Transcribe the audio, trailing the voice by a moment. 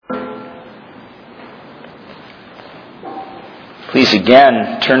Please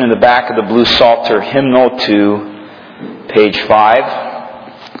again turn in the back of the Blue Psalter hymnal to page 5.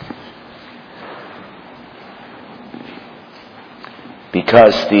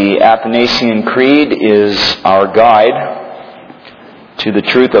 Because the Athanasian Creed is our guide to the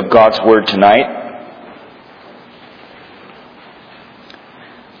truth of God's Word tonight.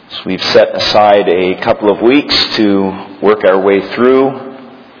 So we've set aside a couple of weeks to work our way through,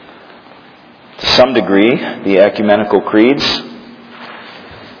 to some degree, the ecumenical creeds.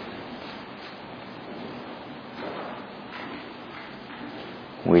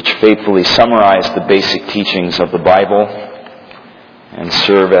 Which faithfully summarize the basic teachings of the Bible and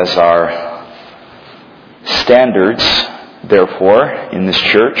serve as our standards, therefore, in this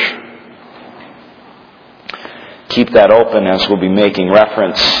church. Keep that open as we'll be making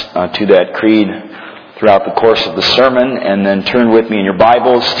reference to that creed throughout the course of the sermon, and then turn with me in your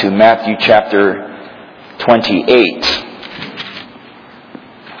Bibles to Matthew chapter 28.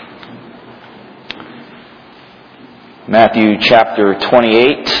 Matthew chapter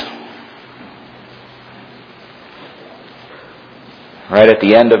 28, right at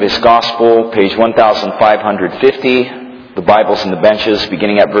the end of his Gospel, page 1550, the Bible's in the benches,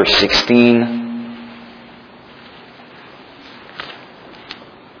 beginning at verse 16.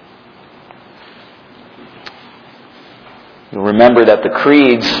 You'll remember that the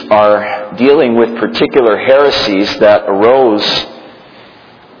creeds are dealing with particular heresies that arose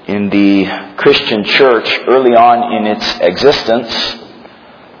in the Christian church early on in its existence.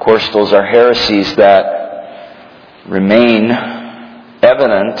 Of course, those are heresies that remain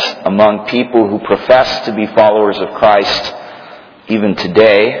evident among people who profess to be followers of Christ even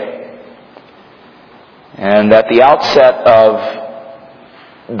today. And at the outset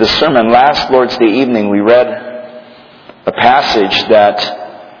of the sermon last Lord's Day evening, we read a passage that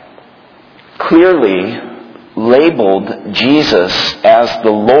clearly labeled Jesus as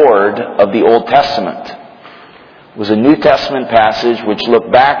the Lord of the Old Testament. It was a New Testament passage which looked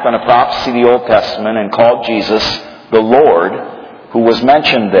back on a prophecy of the Old Testament and called Jesus the Lord who was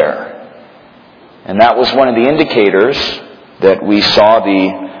mentioned there. And that was one of the indicators that we saw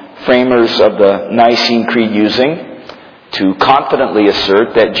the framers of the Nicene Creed using to confidently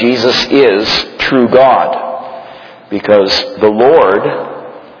assert that Jesus is true God, because the Lord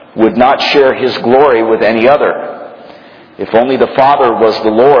would not share His glory with any other. If only the Father was the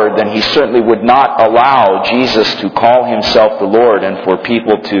Lord, then He certainly would not allow Jesus to call Himself the Lord and for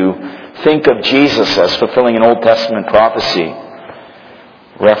people to think of Jesus as fulfilling an Old Testament prophecy,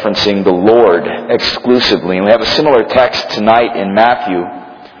 referencing the Lord exclusively. And we have a similar text tonight in Matthew,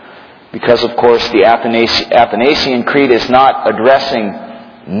 because of course the Athanasian Creed is not addressing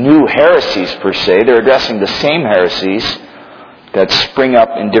new heresies per se. They're addressing the same heresies that spring up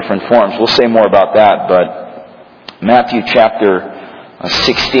in different forms. We'll say more about that, but Matthew chapter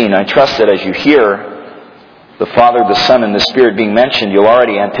 16, I trust that as you hear the Father, the Son, and the Spirit being mentioned, you'll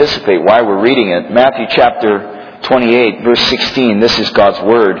already anticipate why we're reading it. Matthew chapter 28, verse 16, this is God's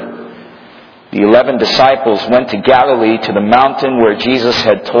Word. The 11 disciples went to Galilee, to the mountain where Jesus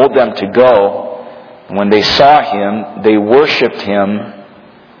had told them to go. And when they saw Him, they worshipped Him,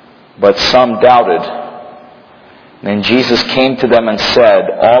 but some doubted. Then Jesus came to them and said,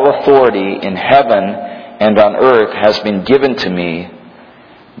 "All authority in heaven and on earth has been given to me.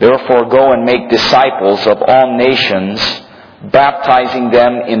 Therefore go and make disciples of all nations, baptizing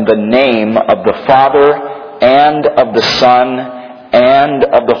them in the name of the Father and of the Son and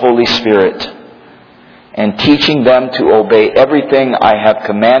of the Holy Spirit, and teaching them to obey everything I have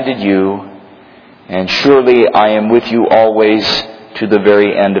commanded you. And surely I am with you always to the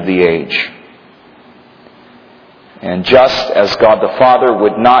very end of the age." And just as God the Father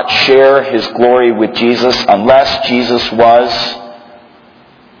would not share His glory with Jesus unless Jesus was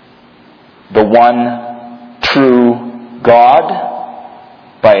the one true God,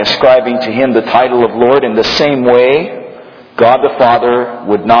 by ascribing to Him the title of Lord, in the same way, God the Father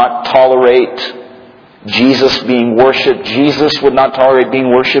would not tolerate Jesus being worshipped. Jesus would not tolerate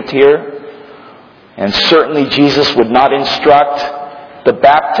being worshipped here. And certainly Jesus would not instruct the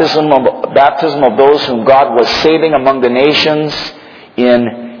baptism of those whom God was saving among the nations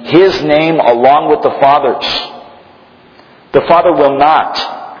in His name along with the Father's. The Father will not.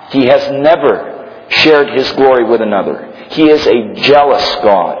 He has never shared His glory with another. He is a jealous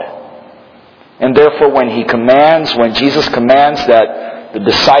God. And therefore when Jesus commands that the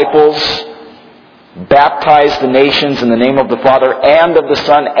disciples baptize the nations in the name of the Father and of the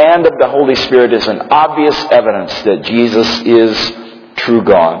Son and of the Holy Spirit, is an obvious evidence that Jesus is true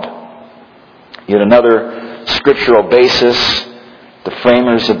God. Yet another scriptural basis, the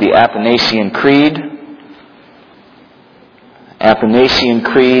framers of the Athanasian Creed Athanasian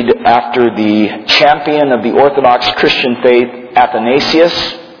Creed after the champion of the Orthodox Christian faith, Athanasius.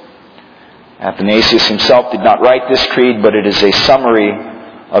 Athanasius himself did not write this creed, but it is a summary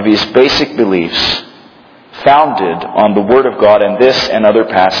of his basic beliefs founded on the Word of God and this and other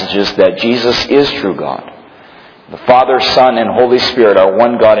passages that Jesus is true God. The Father, Son, and Holy Spirit are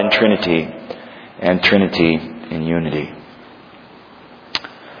one God in Trinity, and Trinity in unity.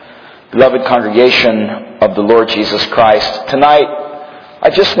 Beloved congregation of the Lord Jesus Christ, tonight I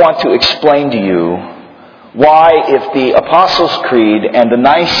just want to explain to you why, if the Apostles' Creed and the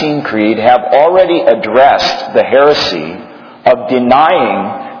Nicene Creed have already addressed the heresy of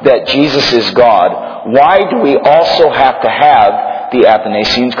denying that Jesus is God, why do we also have to have the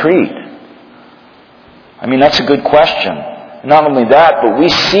Athanasian Creed? I mean, that's a good question. Not only that, but we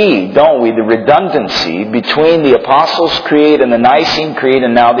see, don't we, the redundancy between the Apostles' Creed and the Nicene Creed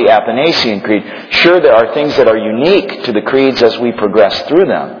and now the Athanasian Creed. Sure, there are things that are unique to the creeds as we progress through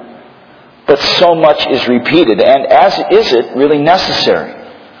them. But so much is repeated. And is it really necessary?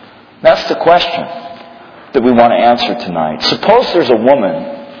 That's the question that we want to answer tonight. Suppose there's a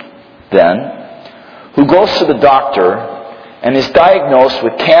woman, then, who goes to the doctor and is diagnosed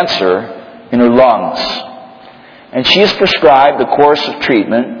with cancer in her lungs. And she is prescribed a course of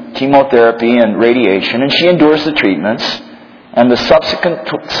treatment, chemotherapy and radiation, and she endures the treatments, and the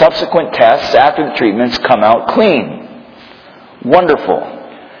subsequent tests after the treatments come out clean. Wonderful.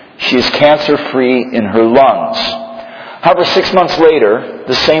 She is cancer-free in her lungs. However, 6 months later,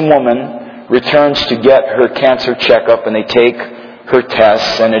 the same woman returns to get her cancer checkup, and they take her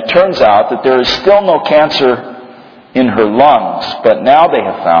tests, and it turns out that there is still no cancer in her lungs, but now they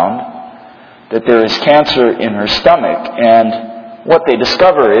have found that there is cancer in her stomach. And what they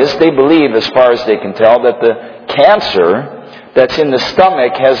discover is, they believe, as far as they can tell, that the cancer that's in the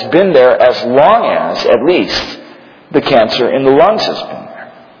stomach has been there as long as, at least, the cancer in the lungs has been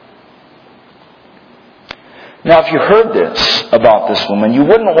there. Now, if you heard this about this woman, you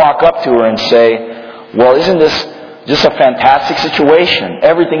wouldn't walk up to her and say, well, isn't this just a fantastic situation?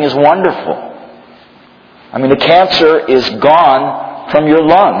 Everything is wonderful. I mean, the cancer is gone from your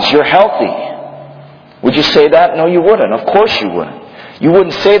lungs. You're healthy. Would you say that? No, you wouldn't. Of course you wouldn't. You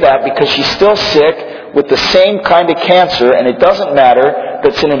wouldn't say that because she's still sick with the same kind of cancer, and it doesn't matter that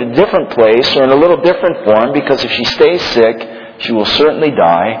it's in a different place or in a little different form, because if she stays sick, she will certainly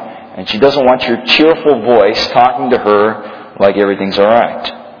die, and she doesn't want your cheerful voice talking to her like everything's all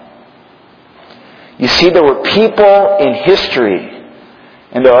right. You see, there were people in history,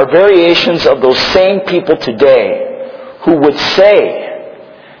 and there are variations of those same people today, who would say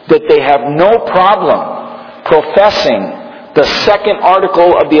that they have no problem professing the second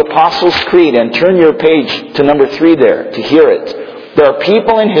article of the Apostles' Creed. And turn your page to number 3 there to hear it. There are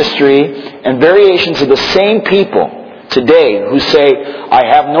people in history and variations of the same people today who say, I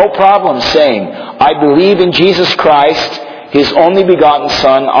have no problem saying, I believe in Jesus Christ, His only begotten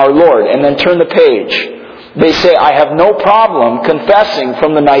Son, our Lord. And then turn the page. They say, I have no problem confessing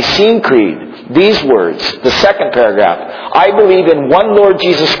from the Nicene Creed these words, the second paragraph. I believe in one Lord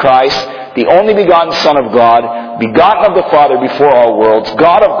Jesus Christ, the only begotten Son of God, begotten of the Father before all worlds,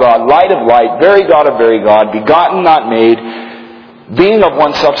 God of God, light of light, very God of very God, begotten, not made, being of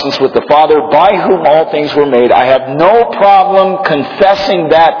one substance with the Father, by whom all things were made. I have no problem confessing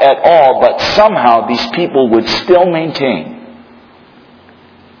that at all, but somehow these people would still maintain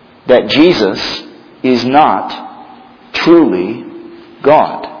that Jesus is not truly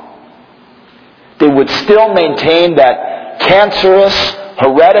God. They would still maintain that cancerous,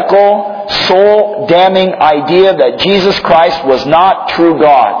 heretical, soul-damning idea that Jesus Christ was not true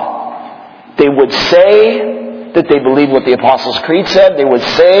God. They would say that they believe what the Apostles' Creed said. They would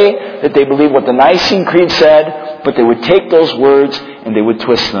say that they believe what the Nicene Creed said, but they would take those words and they would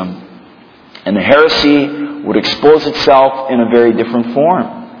twist them. And the heresy would expose itself in a very different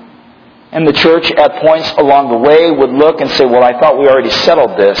form. And the church at points along the way would look and say, well, I thought we already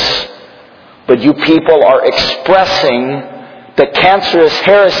settled this. But you people are expressing the cancerous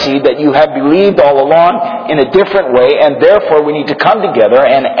heresy that you have believed all along in a different way, and therefore we need to come together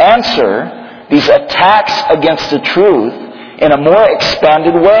and answer these attacks against the truth in a more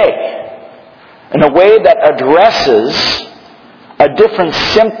expanded way. In a way that addresses a different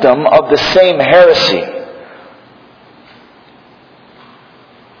symptom of the same heresy.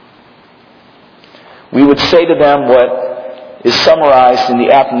 We would say to them what is summarized in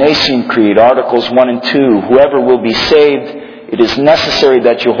the Athanasian Creed, Articles 1 and 2. Whoever will be saved, it is necessary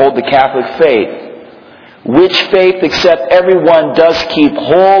that you hold the Catholic faith. Which faith, except everyone does keep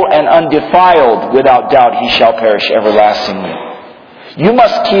whole and undefiled, without doubt he shall perish everlastingly. You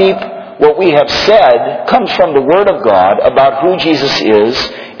must keep what we have said comes from the Word of God about who Jesus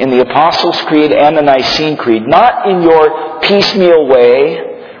is in the Apostles' Creed and the Nicene Creed, not in your piecemeal way,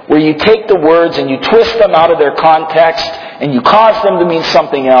 where you take the words and you twist them out of their context and you cause them to mean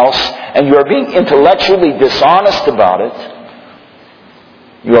something else, and you are being intellectually dishonest about it.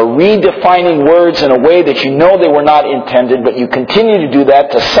 You are redefining words in a way that you know they were not intended, but you continue to do that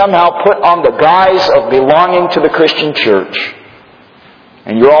to somehow put on the guise of belonging to the Christian church.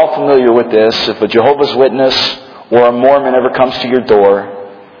 And you're all familiar with this. If a Jehovah's Witness or a Mormon ever comes to your door,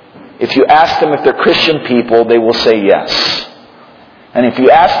 if you ask them if they're Christian people, they will say yes. And if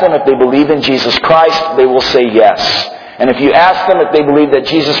you ask them if they believe in Jesus Christ, they will say yes. And if you ask them if they believe that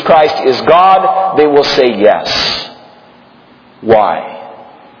Jesus Christ is God, they will say yes. Why?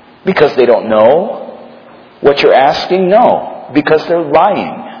 Because they don't know what you're asking? No. Because they're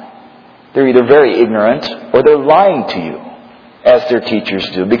lying. They're either very ignorant or they're lying to you, as their teachers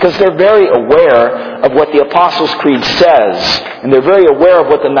do. Because they're very aware of what the Apostles' Creed says, and they're very aware of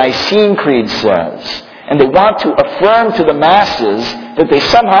what the Nicene Creed says. And they want to affirm to the masses that they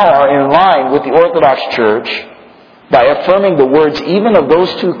somehow are in line with the Orthodox Church by affirming the words even of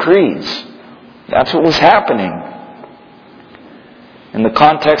those two creeds. That's what was happening. In the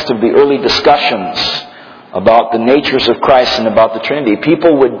context of the early discussions about the natures of Christ and about the Trinity,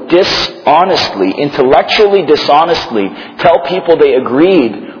 people would intellectually dishonestly tell people they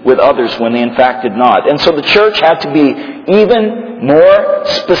agreed with others when they in fact did not. And so the church had to be even more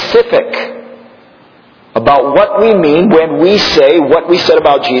specific about what we mean when we say what we said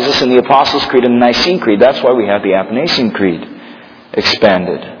about Jesus in the Apostles' Creed and the Nicene Creed. That's why we have the Athanasian Creed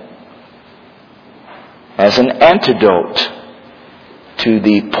expanded as an antidote to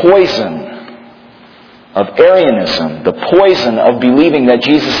the poison of Arianism, the poison of believing that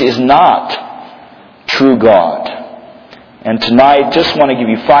Jesus is not true God. And tonight, I just want to give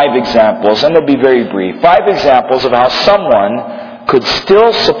you 5 examples, and they'll be very brief. 5 examples of how someone could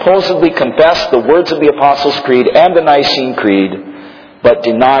still supposedly confess the words of the Apostles' Creed and the Nicene Creed, but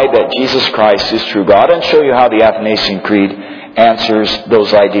deny that Jesus Christ is true God, and show you how the Athanasian Creed answers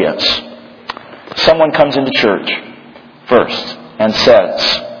those ideas. Someone comes into church first and says,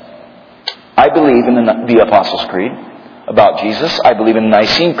 I believe in the Apostles' Creed about Jesus. I believe in the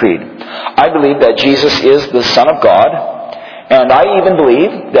Nicene Creed. I believe that Jesus is the Son of God. And I even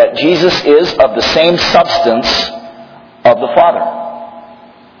believe that Jesus is of the same substance of the Father.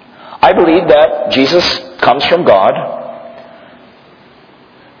 I believe that Jesus comes from God,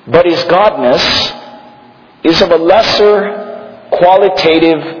 but His Godness is of a lesser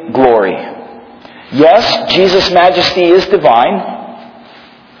qualitative glory. Yes, Jesus' majesty is divine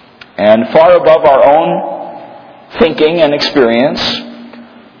and far above our own thinking and experience,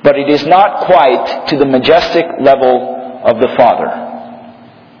 but it is not quite to the majestic level of the Father.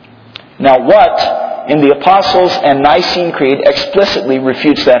 Now, what in the Apostles' and Nicene Creed explicitly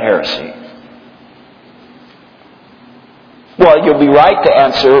refutes that heresy? Well, you'll be right to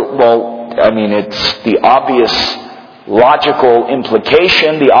answer, it's the obvious logical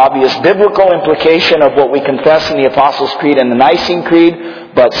implication, the obvious biblical implication of what we confess in the Apostles' Creed and the Nicene Creed,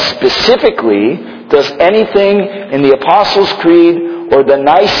 but specifically, does anything in the Apostles' Creed or the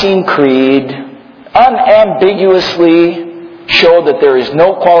Nicene Creed unambiguously show that there is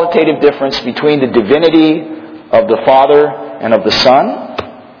no qualitative difference between the divinity of the Father and of the Son?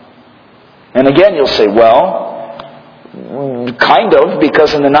 And again, you'll say, well, kind of,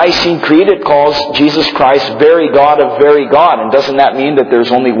 because in the Nicene Creed it calls Jesus Christ very God of very God. And doesn't that mean that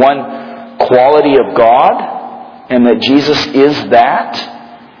there's only one quality of God? And that Jesus is that?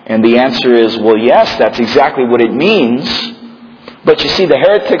 And the answer is, well, yes, that's exactly what it means. But you see, the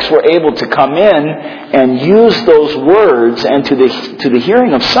heretics were able to come in and use those words, and to the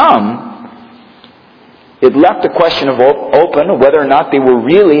hearing of some, it left the question open whether or not they were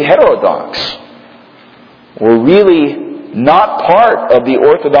really heterodox, or really not part of the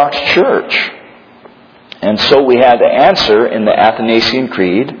Orthodox Church. And so we had to answer in the Athanasian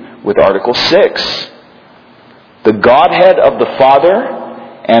Creed with Article 6. The Godhead of the Father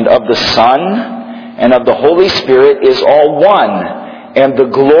and of the Son and of the Holy Spirit is all one, and the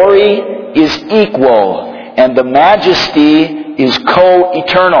glory is equal, and the majesty is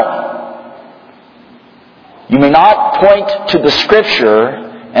co-eternal. You may not point to the Scripture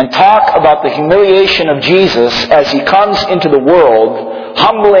and talk about the humiliation of Jesus as He comes into the world,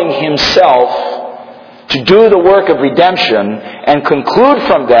 humbling Himself to do the work of redemption, and conclude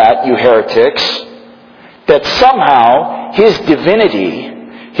from that, you heretics, that somehow His divinity,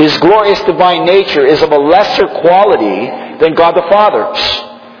 His glorious divine nature, is of a lesser quality than God the Father's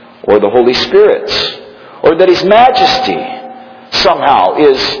or the Holy Spirit's, or that His majesty somehow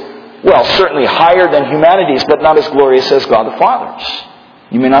is Well, certainly higher than humanity's, but not as glorious as God the Father's.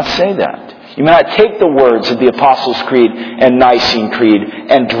 You may not say that. You may not take the words of the Apostles' Creed and Nicene Creed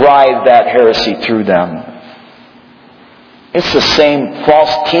and drive that heresy through them. It's the same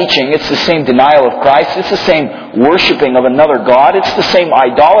false teaching. It's the same denial of Christ. It's the same worshiping of another God. It's the same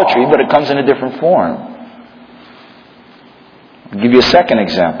idolatry, but it comes in a different form. I'll give you a second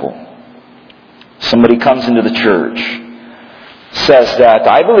example. Somebody comes into the church, says that,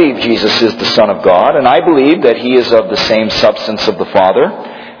 I believe Jesus is the Son of God, and I believe that He is of the same substance of the Father,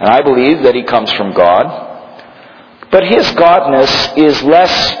 and I believe that He comes from God. But His Godness is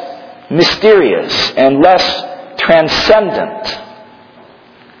less mysterious and less transcendent.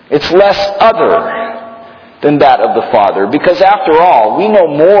 It's less other than that of the Father. Because after all, we know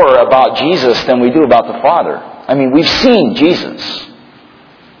more about Jesus than we do about the Father. I mean, we've seen Jesus.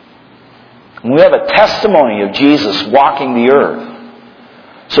 And we have a testimony of Jesus walking the earth.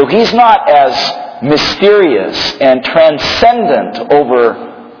 So He's not as mysterious and transcendent over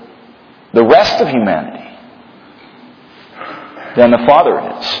the rest of humanity than the Father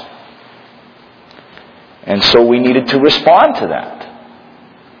is. And so we needed to respond to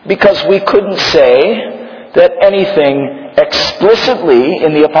that. Because we couldn't say that anything explicitly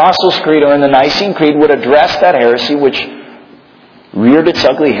in the Apostles' Creed or in the Nicene Creed would address that heresy which reared its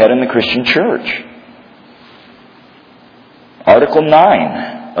ugly head in the Christian church. Article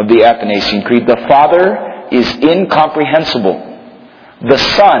 9 of the Athanasian Creed, the Father is incomprehensible. The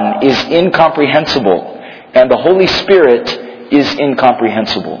Son is incomprehensible. And the Holy Spirit is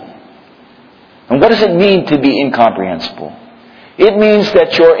incomprehensible. And what does it mean to be incomprehensible? It means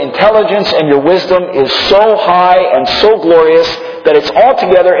that your intelligence and your wisdom is so high and so glorious that it's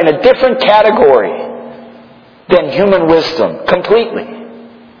altogether in a different category than human wisdom, completely.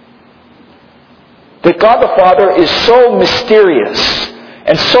 That God the Father is so mysterious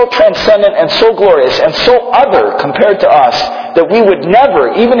and so transcendent and so glorious and so other compared to us that we would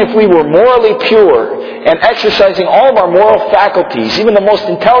never, even if we were morally pure and exercising all of our moral faculties, even the most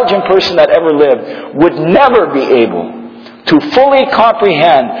intelligent person that ever lived, would never be able to fully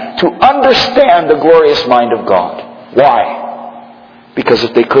comprehend, to understand the glorious mind of God. Why? Because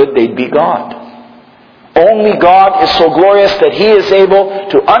if they could, they'd be God. Only God is so glorious that He is able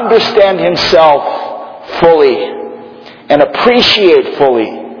to understand Himself fully and appreciate fully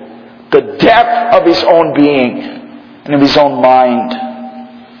the depth of His own being and of His own mind.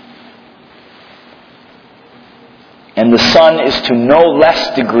 And the Son is to no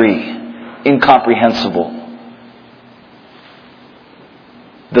less degree incomprehensible.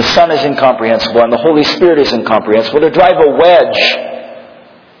 The Son is incomprehensible and the Holy Spirit is incomprehensible. To drive a wedge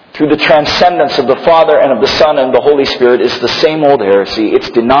through the transcendence of the Father and of the Son and the Holy Spirit is the same old heresy. It's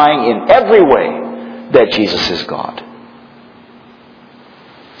denying in every way that Jesus is God.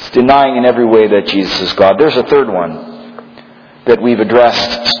 It's denying in every way that Jesus is God. There's a third one that we've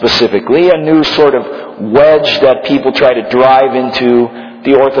addressed specifically, a new sort of wedge that people try to drive into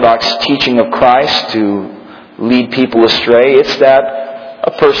the Orthodox teaching of Christ to lead people astray. It's that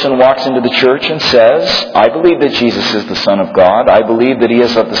a person walks into the church and says, I believe that Jesus is the Son of God. I believe that He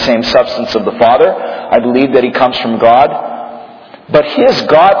is of the same substance of the Father. I believe that He comes from God. But His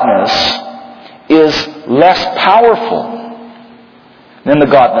Godness is less powerful than the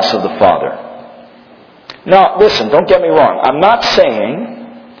Godness of the Father. Now, listen, don't get me wrong. I'm not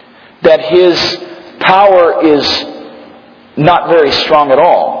saying that His power is not very strong at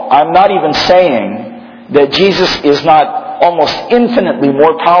all. I'm not even saying that Jesus is not almost infinitely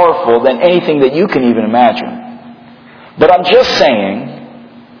more powerful than anything that you can even imagine. But I'm just saying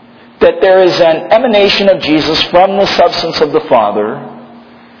that there is an emanation of Jesus from the substance of the Father,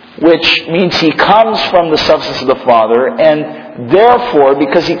 which means He comes from the substance of the Father, and therefore,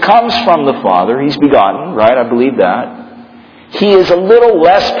 because He comes from the Father, He's begotten, right? I believe that. He is a little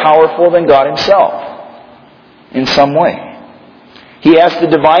less powerful than God Himself, in some way. He has the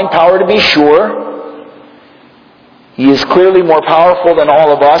divine power, to be sure. He is clearly more powerful than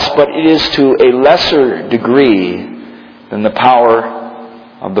all of us, but it is to a lesser degree than the power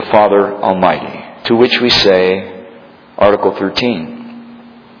of the Father Almighty. To which we say, Article 13.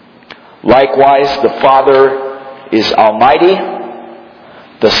 Likewise, the Father is Almighty,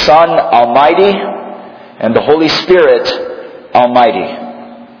 the Son Almighty, and the Holy Spirit Almighty.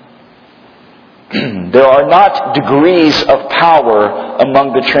 There are not degrees of power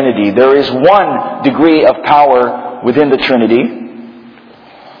among the Trinity. There is one degree of power within the Trinity.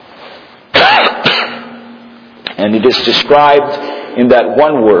 And it is described in that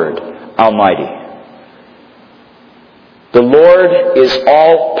one word, Almighty. The Lord is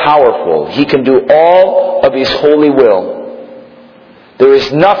all-powerful. He can do all of His holy will. There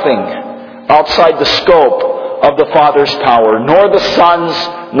is nothing outside the scope of the Father's power, nor the Son's,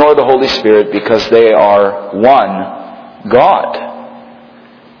 nor the Holy Spirit, because they are one God.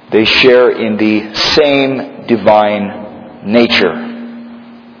 They share in the same divine nature.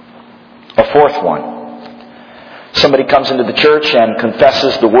 A fourth one. Somebody comes into the church and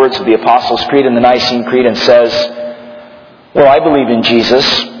confesses the words of the Apostles' Creed and the Nicene Creed and says, well, I believe in Jesus,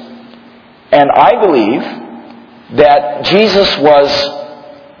 and I believe that Jesus was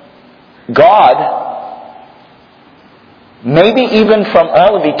God, maybe even from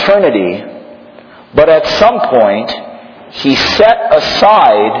all of eternity, but at some point He set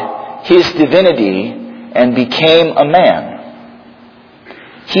aside His divinity and became a man.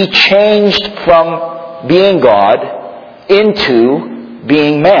 He changed from being God into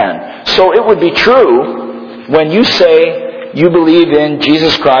being man. So it would be true when you say you believe in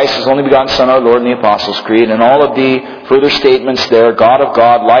Jesus Christ, His only begotten Son, our Lord, in the Apostles' Creed, and all of the further statements there, God of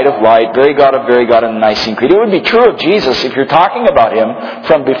God, light of light, very God of very God in the Nicene Creed. It would be true of Jesus if you're talking about Him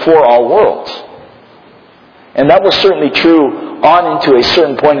from before all worlds. And that was certainly true on into a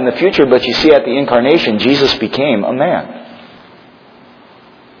certain point in the future, but you see at the Incarnation, Jesus became a man.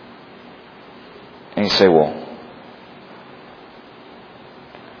 And you say, well,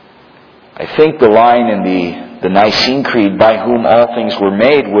 I think the line in the Nicene Creed, by whom all things were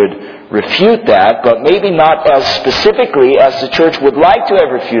made, would refute that, but maybe not as specifically as the church would like to have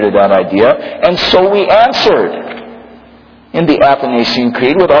refuted that idea. And so we answered in the Athanasian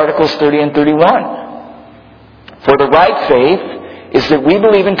Creed with Articles 30 and 31. For the right faith is that we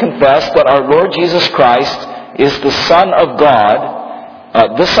believe and confess that our Lord Jesus Christ is the Son of God.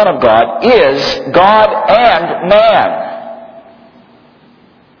 The Son of God is God and man.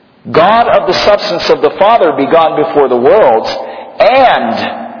 God of the substance of the Father, begotten before the worlds,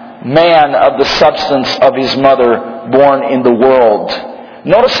 and man of the substance of His mother, born in the world.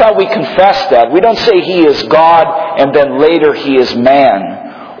 Notice how we confess that. We don't say He is God and then later He is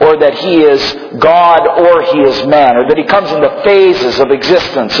man, or that He is God or He is man, or that He comes in the phases of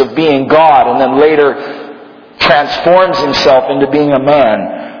existence of being God and then later transforms Himself into being a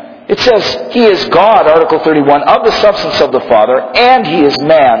man. It says He is God, Article 31, of the substance of the Father, and He is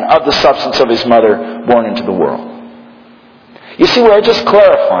man of the substance of His mother, born into the world. You see, we're just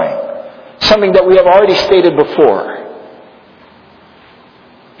clarifying something that we have already stated before.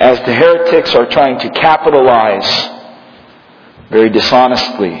 As the heretics are trying to capitalize very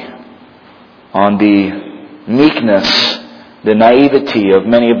dishonestly on the meekness, the naivety of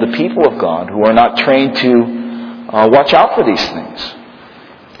many of the people of God who are not trained to watch out for these things.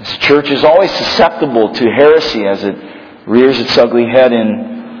 This church is always susceptible to heresy as it rears its ugly head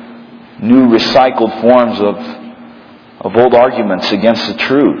in new recycled forms of old arguments against the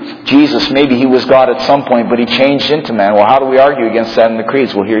truth. Jesus, maybe He was God at some point, but He changed into man. Well, how do we argue against that in the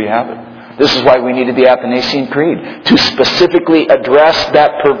creeds? Well, here you have it. This is why we needed the Athanasian Creed, to specifically address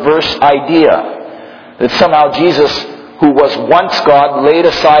that perverse idea that somehow Jesus, who was once God, laid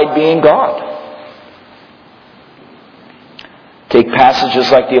aside being God. Take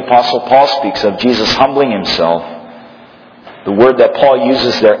passages like the Apostle Paul speaks of, Jesus humbling Himself. The word that Paul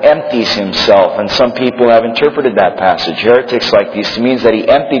uses there, empties Himself, and some people have interpreted that passage, heretics like these, means that He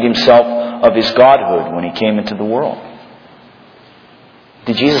emptied Himself of His godhood when He came into the world.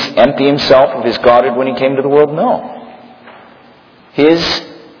 Did Jesus empty Himself of His godhood when He came into the world? No. His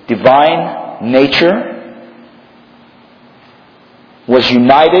divine nature was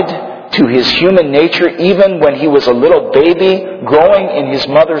united to His human nature even when He was a little baby growing in His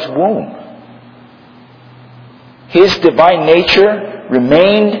mother's womb. His divine nature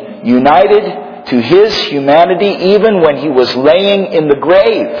remained united to His humanity even when He was laying in the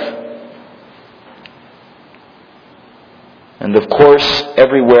grave. And of course,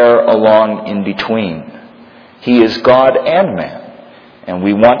 everywhere along in between. He is God and man. And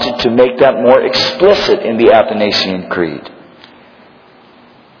we wanted to make that more explicit in the Athanasian Creed.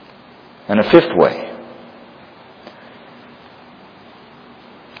 And a fifth way.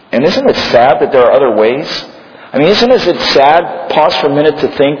 And isn't it sad that there are other ways? I mean, isn't it sad, pause for a minute to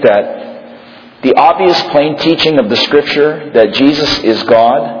think that the obvious plain teaching of the Scripture that Jesus is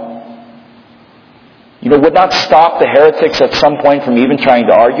God, would not stop the heretics at some point from even trying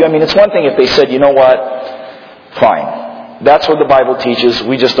to argue? I mean, it's one thing if they said, you know what, fine, that's what the Bible teaches,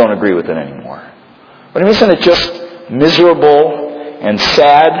 we just don't agree with it anymore. But isn't it just miserable and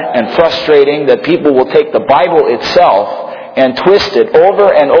sad and frustrating that people will take the Bible itself and twist it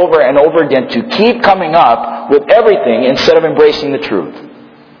over and over and over again to keep coming up with everything instead of embracing the truth?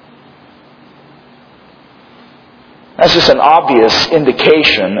 That's just an obvious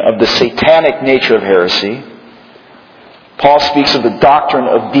indication of the satanic nature of heresy. Paul speaks of the doctrine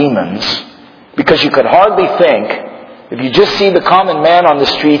of demons, because you could hardly think, if you just see the common man on the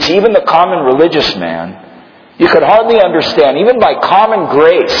streets, even the common religious man, you could hardly understand, even by common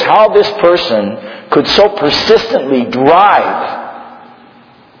grace, how this person could so persistently drive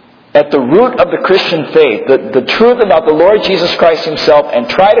at the root of the Christian faith, the truth about the Lord Jesus Christ Himself, and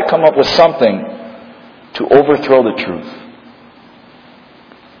try to come up with something to overthrow the truth.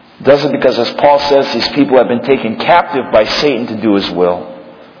 It does it because, as Paul says, these people have been taken captive by Satan to do His will,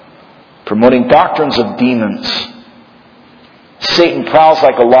 promoting doctrines of demons. Satan prowls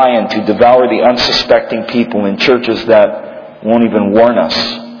like a lion to devour the unsuspecting people in churches that won't even warn us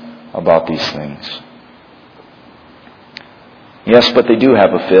about these things. Yes, but they do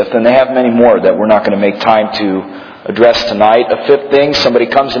have a fifth, and they have many more that we're not going to make time to address tonight. A fifth thing, somebody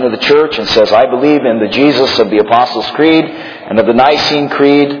comes into the church and says, I believe in the Jesus of the Apostles' Creed and of the Nicene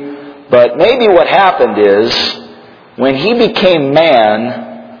Creed, but maybe what happened is, when He became man,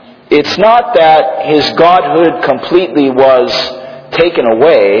 it's not that His godhood completely was taken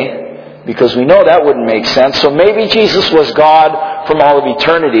away, because we know that wouldn't make sense. So maybe Jesus was God from all of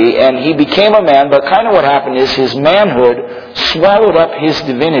eternity, and He became a man, but kind of what happened is His manhood swallowed up His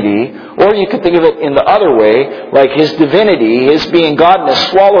divinity, or you could think of it in the other way, like His divinity, His being Godness,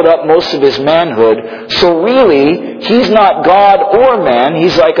 swallowed up most of His manhood. So really, He's not God or man,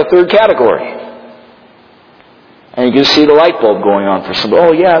 He's like a third category. And you can see the light bulb going on for somebody.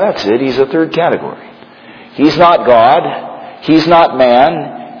 Oh yeah, that's it. He's a third category. He's not God. He's not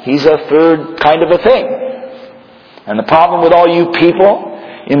man. He's a third kind of a thing. And the problem with all you people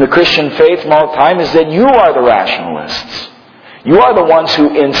in the Christian faith from all time is that you are the rationalists. You are the ones who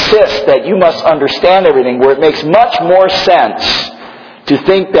insist that you must understand everything, where it makes much more sense to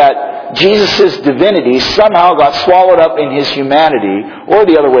think that Jesus' divinity somehow got swallowed up in His humanity, or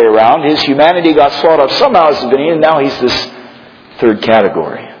the other way around. His humanity got swallowed up somehow as divinity, and now He's this third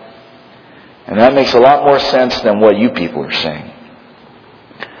category. And that makes a lot more sense than what you people are saying.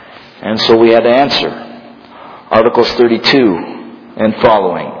 And so we had to answer. Articles 32 and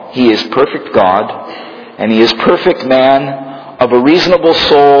following. He is perfect God, and He is perfect man, of a reasonable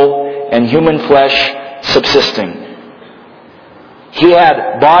soul and human flesh subsisting. He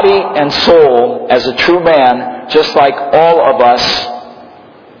had body and soul as a true man, just like all of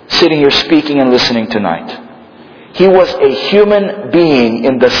us sitting here speaking and listening tonight. He was a human being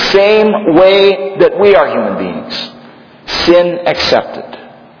in the same way that we are human beings. Sin accepted.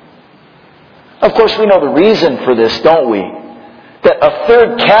 Of course, we know the reason for this, don't we? That a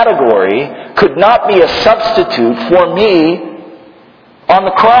third category could not be a substitute for me on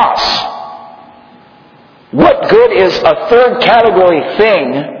the cross. What good is a third category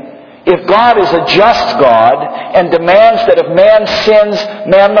thing if God is a just God and demands that if man sins,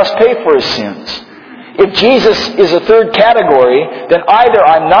 man must pay for his sins? If Jesus is a third category, then either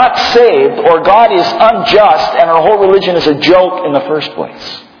I'm not saved or God is unjust and our whole religion is a joke in the first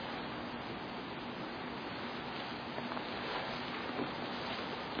place.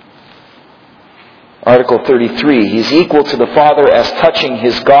 Article 33, He's equal to the Father as touching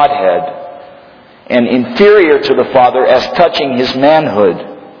His Godhead, and inferior to the Father as touching His manhood.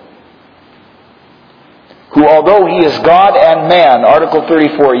 Who, although He is God and man, Article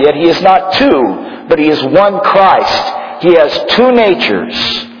 34, yet He is not two, but He is one Christ. He has two natures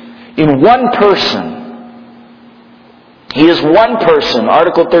in one person. He is one person,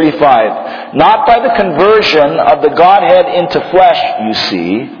 Article 35, not by the conversion of the Godhead into flesh, you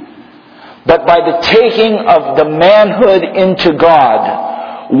see, but by the taking of the manhood into God.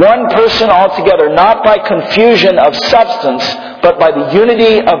 One person altogether, not by confusion of substance, but by the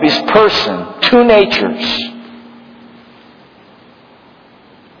unity of His person. Two natures.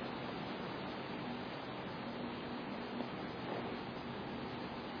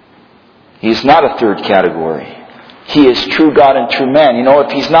 He's not a third category. He is true God and true man. You know,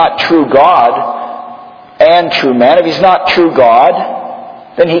 if He's not true God and true man, if He's not true God,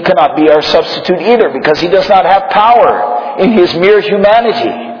 then He cannot be our substitute either, because He does not have power in His mere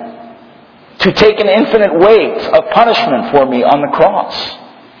humanity to take an infinite weight of punishment for me on the cross.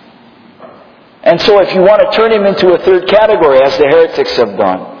 And so if you want to turn Him into a third category, as the heretics have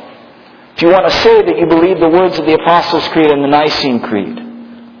done, if you want to say that you believe the words of the Apostles' Creed and the Nicene Creed,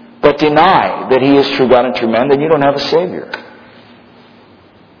 but deny that He is true God and true man, then you don't have a Savior.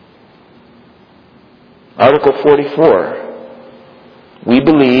 Article 44. We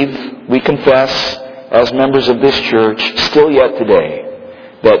believe, we confess, as members of this church, still yet today,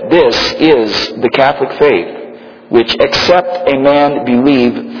 that this is the Catholic faith, which except a man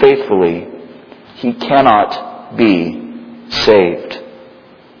believe faithfully, he cannot be saved.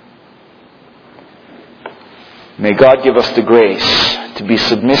 May God give us the grace to be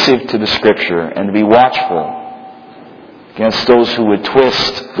submissive to the Scripture and to be watchful against those who would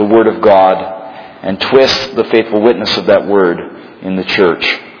twist the Word of God and twist the faithful witness of that Word in the church,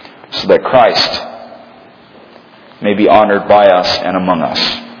 so that Christ may be honored by us and among us.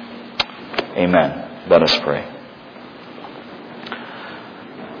 Amen. Let us pray.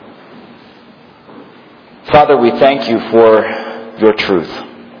 Father, we thank you for your truth.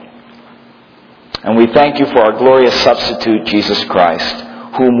 And we thank you for our glorious substitute, Jesus Christ,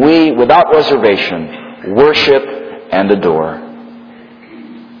 whom we, without reservation, worship and adore.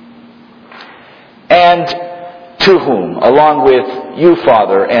 And to whom, along with you,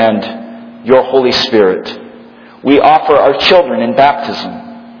 Father, and your Holy Spirit, we offer our children in baptism.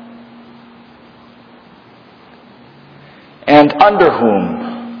 And under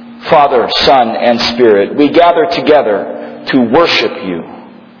whom, Father, Son, and Spirit, we gather together to worship you.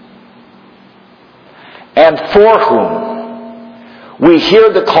 And for whom we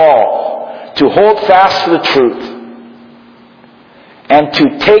hear the call to hold fast to the truth and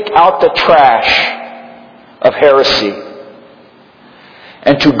to take out the trash of heresy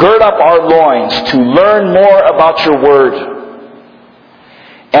and to gird up our loins to learn more about your word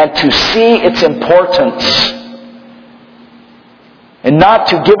and to see its importance and not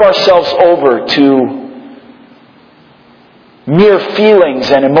to give ourselves over to mere feelings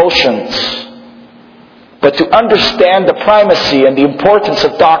and emotions, but to understand the primacy and the importance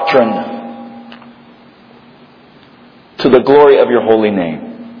of doctrine to the glory of your holy name.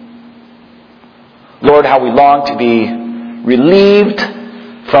 Lord, how we long to be relieved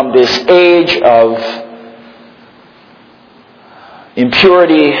from this age of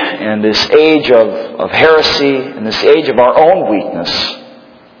impurity and this age of heresy and this age of our own weakness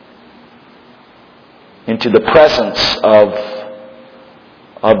into the presence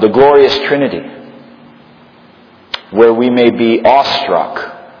of the glorious Trinity, where we may be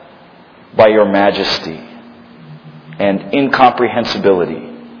awestruck by your majesty and incomprehensibility.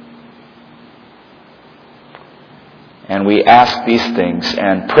 And we ask these things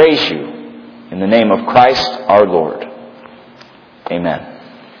and praise you in the name of Christ our Lord. Amen.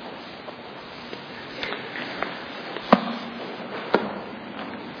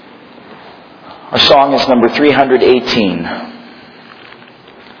 Our song is number 318.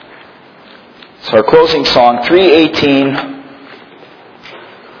 So our closing song, 318,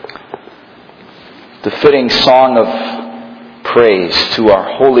 the fitting song of praise to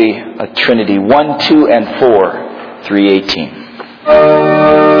our Holy Trinity, 1, 2, and 4,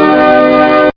 318.